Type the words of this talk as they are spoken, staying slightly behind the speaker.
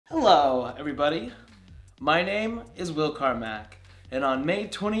Hello, everybody. My name is Will Carmack, and on May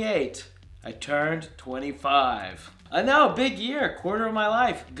 28, I turned 25. I know, big year, quarter of my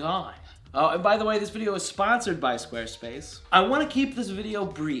life gone. Oh, and by the way, this video is sponsored by Squarespace. I want to keep this video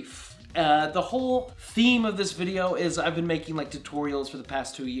brief. The whole theme of this video is I've been making like tutorials for the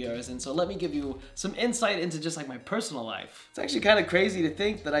past 2 years, and so let me give you some insight into just like my personal life. It's actually kind of crazy to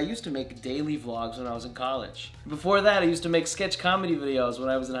think that I used to make daily vlogs when I was in college. Before that, I used to make sketch comedy videos when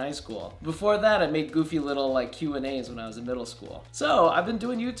I was in high school. Before that, I made goofy little like Q&As when I was in middle school. So I've been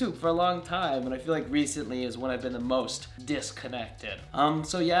doing YouTube for a long time, and I feel like recently is when I've been the most disconnected.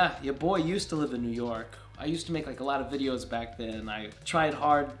 So yeah, your boy used to live in New York. I used to make like a lot of videos back then. I tried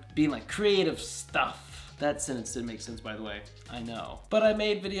hard being like creative stuff. That sentence didn't make sense, by the way. I know. But I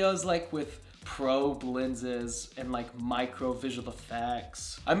made videos like with probe lenses and like micro visual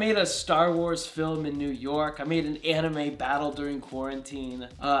effects. I made a Star Wars film in New York. I made an anime battle during quarantine.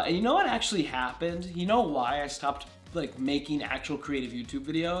 And you know what actually happened? You know why I stopped like making actual creative YouTube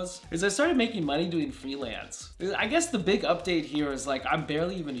videos? Is I started making money doing freelance. I guess the big update here is like I'm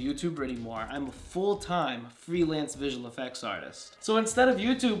barely even a YouTuber anymore. I'm a full-time freelance visual effects artist. So instead of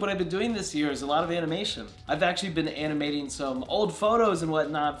YouTube, what I've been doing this year is a lot of animation. I've actually been animating some old photos and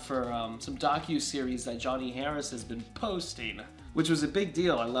whatnot for some docu-series that Johnny Harris has been posting, which was a big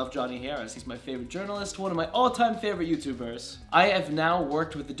deal. I love Johnny Harris. He's my favorite journalist, one of my all-time favorite YouTubers. I have now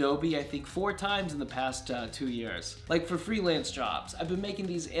worked with Adobe, I think 4 times in the past 2 years. Like for freelance jobs. I've been making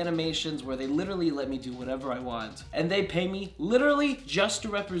these animations where they literally let me do whatever I want. And they pay me literally just to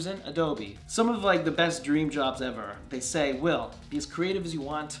represent Adobe. Some of like the best dream jobs ever. They say, Will, be as creative as you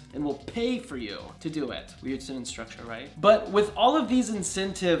want and we'll pay for you to do it. Weird sentence structure, right? But with all of these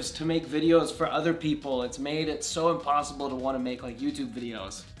incentives to make videos for other people, it's made it so impossible to want to make like YouTube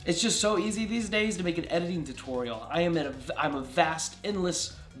videos. It's just so easy these days to make an editing tutorial. I'm a vast,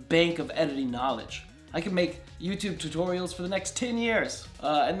 endless bank of editing knowledge. I can make YouTube tutorials for the next 10 years.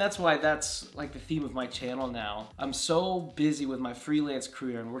 And that's why that's like the theme of my channel now. I'm so busy with my freelance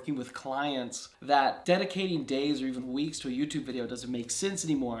career and working with clients that dedicating days or even weeks to a YouTube video doesn't make sense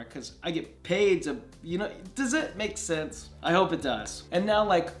anymore because I get paid to, you know, does it make sense? I hope it does. And now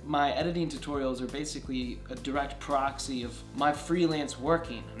like my editing tutorials are basically a direct proxy of my freelance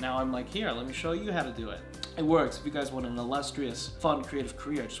working. Now I'm like, here, let me show you how to do it. It works. If you guys want an illustrious, fun, creative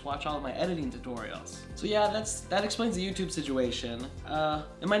career, just watch all of my editing tutorials. So yeah, that explains the YouTube situation.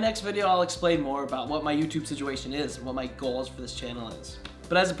 In my next video, I'll explain more about what my YouTube situation is and what my goals for this channel is.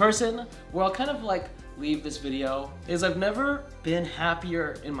 But as a person, where I'll kind of like leave this video is I've never been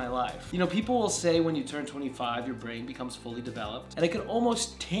happier in my life. You know, people will say when you turn 25, your brain becomes fully developed, and I could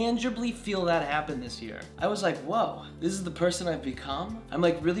almost tangibly feel that happen this year. I was like, whoa, this is the person I've become? I'm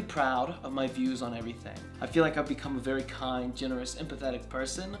like really proud of my views on everything. I feel like I've become a very kind, generous, empathetic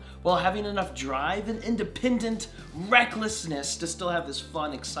person while having enough drive and independent recklessness to still have this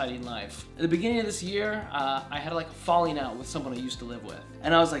fun, exciting life. At the beginning of this year, I had like a falling out with someone I used to live with.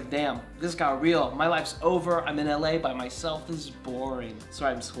 And I was like, damn, this got real. My life's over. I'm in LA by myself. This is boring.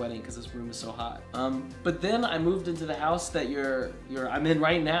 Sorry, I'm sweating because this room is so hot. But then I moved into the house that I'm in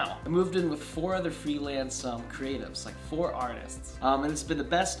right now. I moved in with 4 other freelance creatives, like 4 artists. And it's been the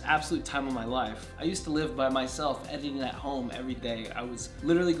best absolute time of my life. I used to live by myself, editing at home every day. I was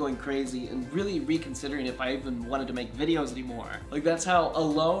literally going crazy and really reconsidering if I even wanted to make videos anymore. Like that's how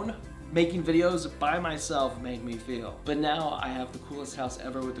alone making videos by myself made me feel. But now I have the coolest house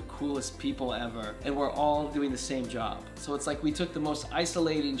ever with the coolest people ever, and we're all doing the same job. So it's like we took the most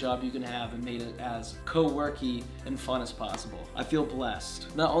isolating job you can have and made it as co-worky and fun as possible. I feel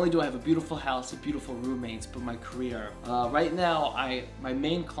blessed. Not only do I have a beautiful house and beautiful roommates, but my career. Right now, my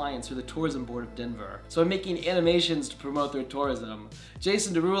main clients are the Tourism Board of Denver. So I'm making animations to promote their tourism.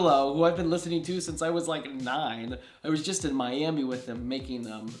 Jason Derulo, who I've been listening to since I was like 9, I was just in Miami with him making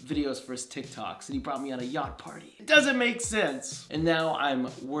videos for his TikToks, and he brought me on a yacht party. It doesn't make sense. And now I'm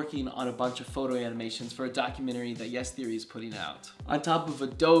working on a bunch of photo animations for a documentary that Yes Theory is putting out. On top of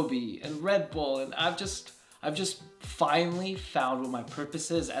Adobe and Red Bull, and I've just finally found what my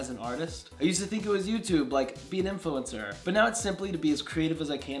purpose is as an artist. I used to think it was YouTube, like be an influencer, but now it's simply to be as creative as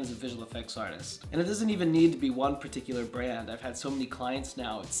I can as a visual effects artist. And it doesn't even need to be one particular brand. I've had so many clients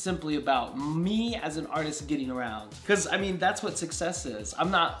now. It's simply about me as an artist getting around. Because I mean, that's what success is. I'm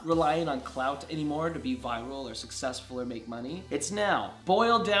not relying on clout anymore to be viral or successful or make money. It's now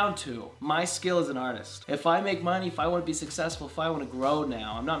boiled down to my skill as an artist. If I make money, if I want to be successful, if I want to grow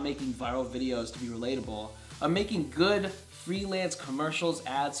now, I'm not making viral videos to be relatable. I'm making good freelance commercials,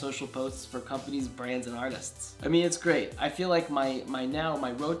 ads, social posts for companies, brands, and artists. I mean, it's great. I feel like my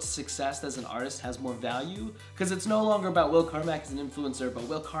road to success as an artist has more value because it's no longer about Will Carmack as an influencer, but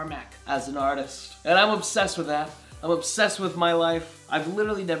Will Carmack as an artist. And I'm obsessed with that. I'm obsessed with my life. I've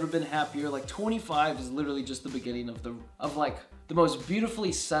literally never been happier. Like 25 is literally just the beginning of the most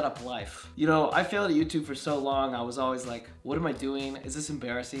beautifully set up life. You know, I failed at YouTube for so long. I was always like, what am I doing? Is this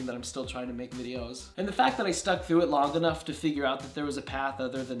embarrassing that I'm still trying to make videos? And the fact that I stuck through it long enough to figure out that there was a path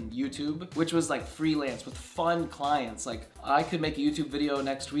other than YouTube, which was like freelance with fun clients. Like I could make a YouTube video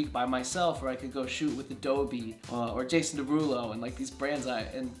next week by myself, or I could go shoot with Adobe or Jason Derulo and like these brands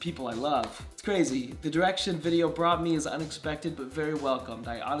and people I love. It's crazy. The direction video brought me is unexpected but very welcomed.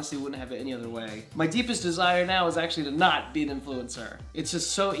 I honestly wouldn't have it any other way. My deepest desire now is actually to not be an influencer. It's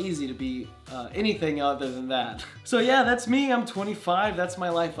just so easy to be anything other than that. So yeah, that's me. I'm 25. That's my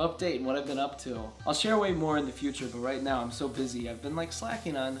life update and what I've been up to. I'll share way more in the future, but right now I'm so busy. I've been like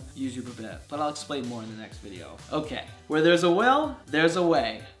slacking on YouTube a bit, but I'll explain more in the next video. Okay, where there's a will, there's a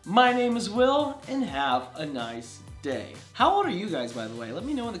way. My name is Will, and have a nice day. How old are you guys, by the way? Let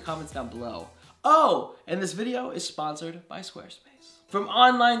me know in the comments down below. Oh, and this video is sponsored by Squarespace. From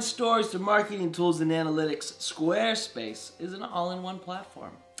online stores to marketing tools and analytics, Squarespace is an all-in-one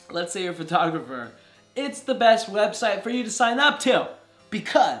platform. Let's say you're a photographer. It's the best website for you to sign up to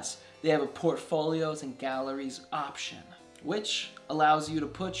because they have a portfolios and galleries option, which allows you to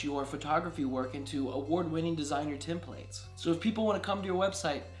put your photography work into award-winning designer templates. So if people want to come to your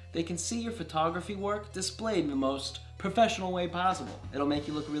website, they can see your photography work displayed in the most professional way possible. It'll make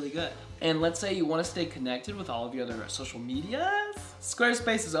you look really good. And let's say you want to stay connected with all of your other social medias.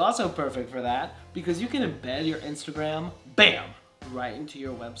 Squarespace is also perfect for that because you can embed your Instagram, bam, right into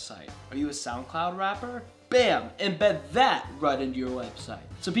your website. Are you a SoundCloud rapper? Bam, embed that right into your website.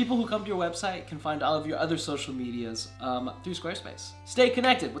 So people who come to your website can find all of your other social medias through Squarespace. Stay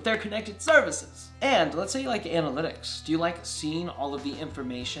connected with their connected services. And let's say you like analytics. Do you like seeing all of the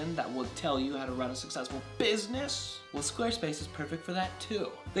information that will tell you how to run a successful business? Well, Squarespace is perfect for that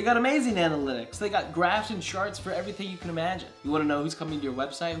too. They got amazing analytics. They got graphs and charts for everything you can imagine. You want to know who's coming to your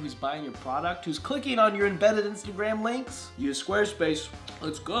website, who's buying your product, who's clicking on your embedded Instagram links? Use Squarespace.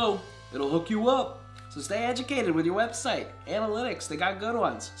 Let's go. It'll hook you up. So stay educated with your website. Analytics, they got good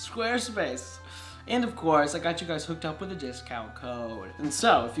ones. Squarespace. And of course, I got you guys hooked up with a discount code. And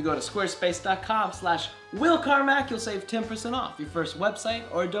so, if you go to squarespace.com/WillCarmack, you'll save 10% off your first website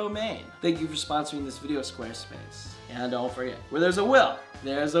or domain. Thank you for sponsoring this video, Squarespace. And don't forget, where there's a will,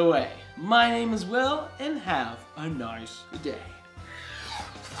 there's a way. My name is Will, and have a nice day.